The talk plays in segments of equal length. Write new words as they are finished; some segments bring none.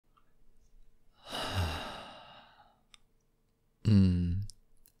Hmm.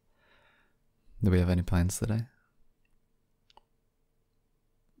 Do we have any plans today?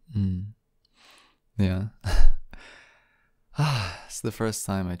 Hmm. Yeah. It's the first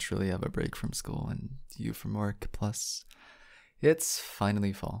time I truly have a break from school and you from work. Plus, it's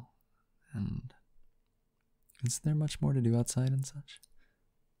finally fall. And is there much more to do outside and such?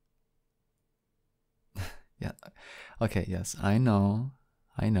 Yeah. Okay, yes, I know.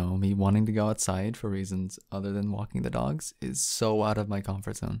 I know. Me wanting to go outside for reasons other than walking the dogs is so out of my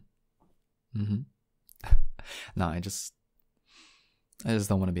comfort zone. Mm-hmm. No, I just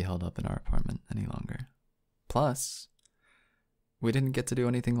don't want to be held up in our apartment any longer. Plus, we didn't get to do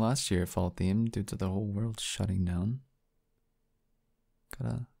anything last year fall themed due to the whole world shutting down.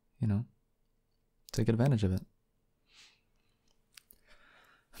 Gotta, you know, take advantage of it.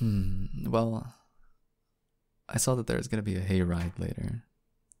 Well, I saw that there's gonna be a hayride later,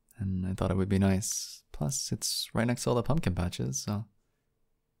 and I thought it would be nice. Plus, it's right next to all the pumpkin patches, so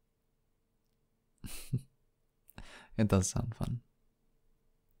it does sound fun.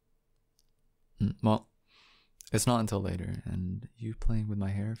 Well, it's not until later, and you playing with my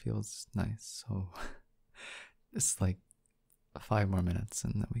hair feels nice, so it's like 5 more minutes,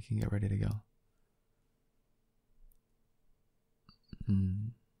 and then we can get ready to go.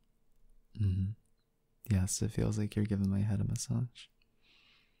 Mm. Mm. Yes, it feels like you're giving my head a massage.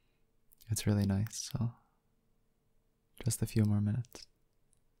 It's really nice, so just a few more minutes.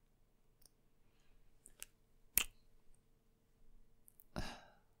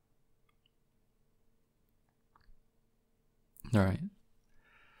 Alright.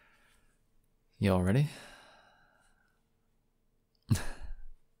 You all ready?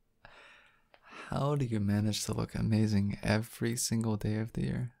 How do you manage to look amazing every single day of the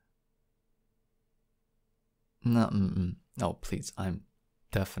year? No, oh, please, I'm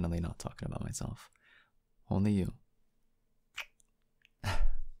definitely not talking about myself. Only you.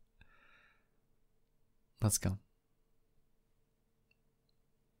 Let's go.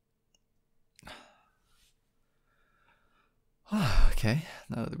 Okay,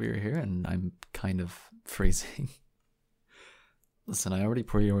 now that we're here and I'm kind of freezing. Listen, I already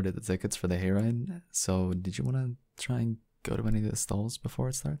pre-ordered the tickets for the hayride, so did you want to try and go to any of the stalls before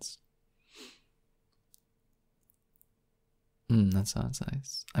it starts? That sounds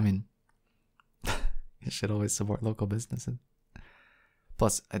nice. I mean, you should always support local businesses.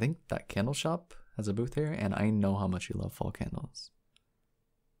 Plus, I think that candle shop has a booth here, and I know how much you love fall candles.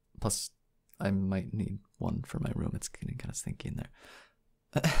 Plus, I might need one for my room. It's getting kind of stinky in there.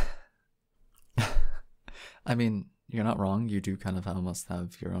 I mean, you're not wrong. You do kind of almost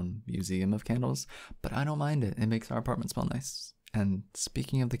have your own museum of candles, but I don't mind it. It makes our apartment smell nice. And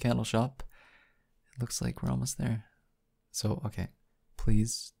speaking of the candle shop, it looks like we're almost there. So, okay,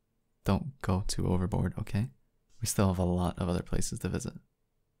 please don't go too overboard, okay? We still have a lot of other places to visit.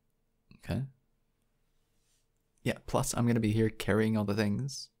 Okay? Yeah, plus I'm gonna be here carrying all the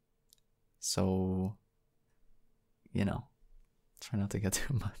things. So, try not to get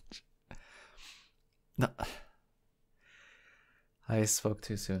too much. No. I spoke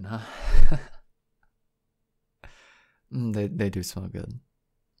too soon, huh? They do smell good.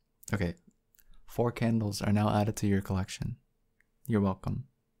 Okay, 4 candles are now added to your collection. You're welcome.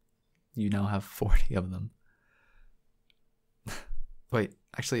 You now have 40 of them. Wait,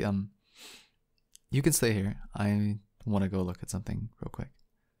 actually, you can stay here. I want to go look at something real quick.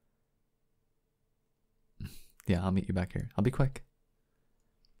 Yeah, I'll meet you back here. I'll be quick.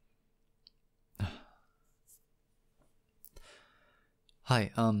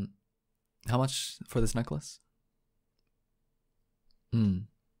 Hi, how much for this necklace?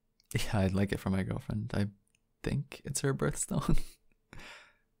 Yeah, I'd like it for my girlfriend. I think it's her birthstone.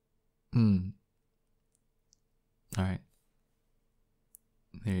 Alright.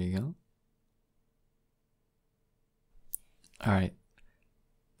 There you go. Alright.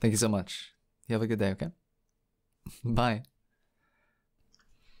 Thank you so much. You have a good day, okay? Bye.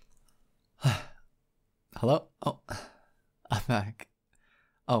 Hello? Oh, I'm back.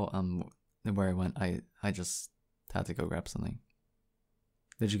 Oh, where I went, I just had to go grab something.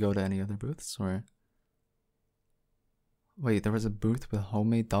 Did you go to any other booths, or? Wait, there was a booth with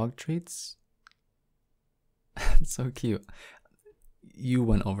homemade dog treats? So cute. You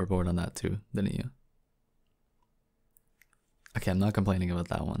went overboard on that too, didn't you? Okay, I'm not complaining about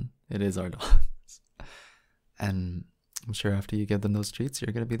that one. It is our dogs. And I'm sure after you give them those treats,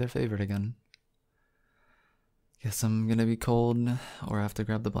 you're gonna be their favorite again. Guess I'm gonna be cold or have to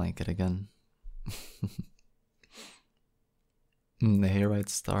grab the blanket again. The hayride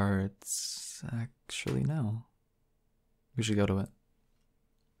starts actually now. We should go to it.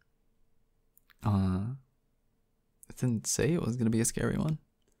 didn't say it was gonna be a scary one.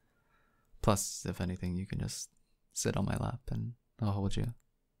 Plus, if anything, you can just sit on my lap and I'll hold you.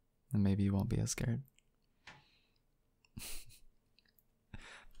 And maybe you won't be as scared.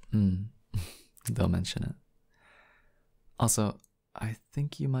 Don't mention it. Also, I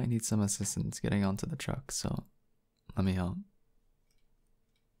think you might need some assistance getting onto the truck, so let me help.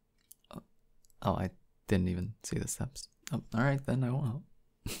 Oh, I didn't even see the steps. Oh, alright, then I won't help.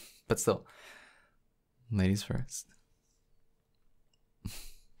 But still, ladies first.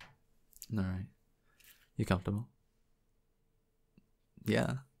 Alright. You comfortable?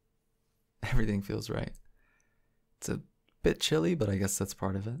 Yeah. Everything feels right. It's a bit chilly, but I guess that's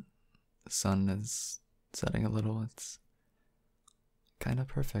part of it. The sun is setting a little. It's kind of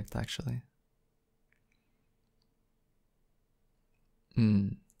perfect, actually.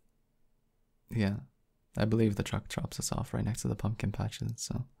 Yeah. I believe the truck drops us off right next to the pumpkin patches,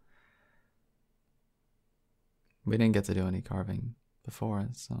 so. We didn't get to do any carving before,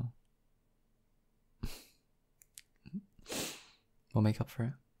 so. We'll make up for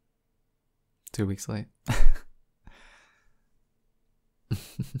it. 2 weeks late.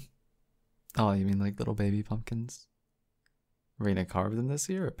 Oh, you mean like little baby pumpkins? Are we gonna carve them this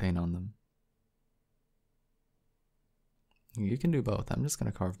year or paint on them? You can do both. I'm just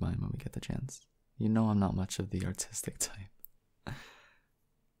gonna carve mine when we get the chance. You know I'm not much of the artistic type.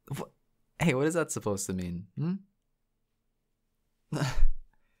 What? Hey, what is that supposed to mean?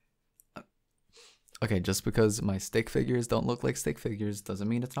 Okay, just because my stick figures don't look like stick figures doesn't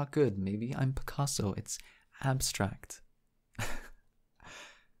mean it's not good. Maybe I'm Picasso. It's abstract.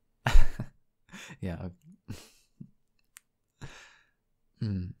 Yeah.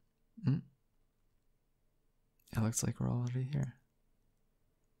 It looks like we're already here.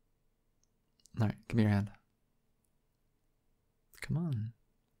 Alright, give me your hand. Come on.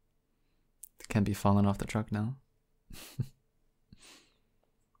 Can't be falling off the truck now.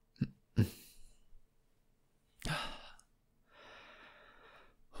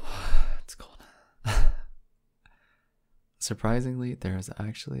 It's cold. Surprisingly, there's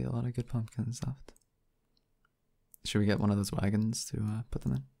actually a lot of good pumpkins left. Should we get one of those wagons to put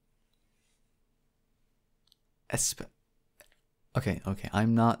them in? Okay,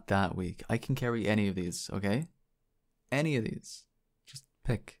 I'm not that weak. I can carry any of these, okay? Any of these. Just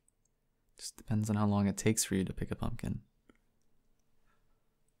pick. Just depends on how long it takes for you to pick a pumpkin.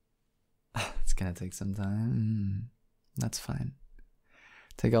 It's gonna take some time. That's fine.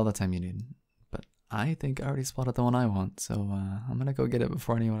 Take all the time you need. But I think I already spotted the one I want, so I'm gonna go get it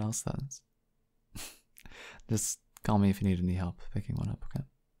before anyone else does. Just call me if you need any help picking one up, okay?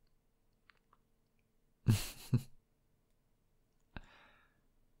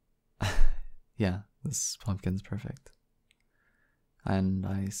 Yeah, this pumpkin's perfect. And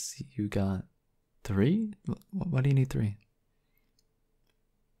I see you got 3? What do you need 3?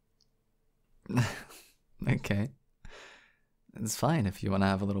 Okay. It's fine if you want to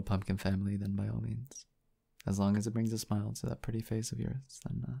have a little pumpkin family, then by all means. As long as it brings a smile to that pretty face of yours,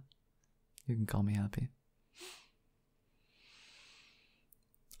 then you can call me happy.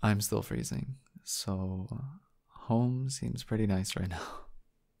 I'm still freezing, so home seems pretty nice right now.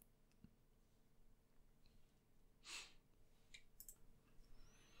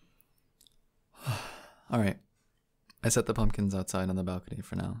 Alright, I set the pumpkins outside on the balcony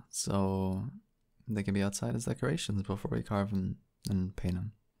for now, so they can be outside as decorations before we carve them and paint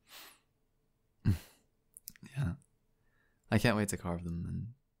them. Yeah, I can't wait to carve them and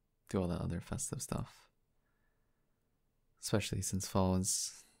do all that other festive stuff. Especially since fall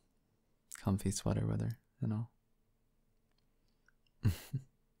is comfy sweater weather, you know.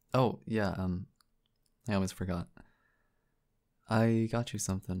 Oh, yeah, I almost forgot. I got you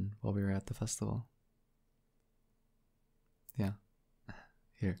something while we were at the festival. Yeah.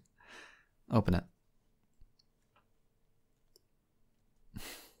 Here. Open it.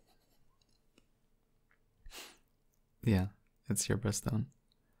 Yeah, it's your birthstone.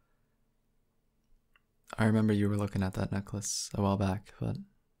 I remember you were looking at that necklace a while back, but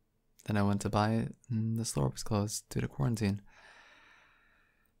then I went to buy it and the store was closed due to quarantine.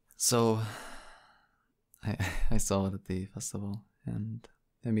 So I saw it at the festival and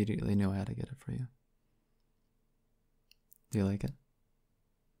immediately knew I had to get it for you. Do you like it?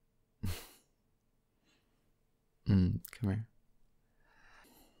 Come here.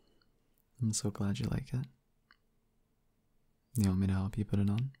 I'm so glad you like it. You want me to help you put it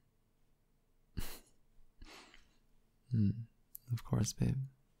on? Of course, babe.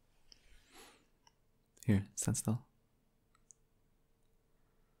 Here, stand still.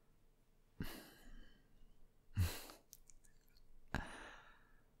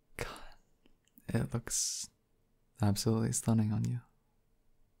 God, it looks absolutely stunning on you.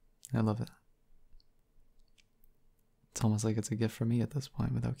 I love it. It's almost like it's a gift for me at this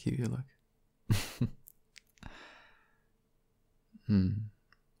point with how cute you look. Hmm.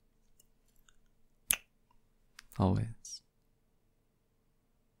 Always.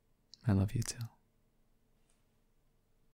 I love you too.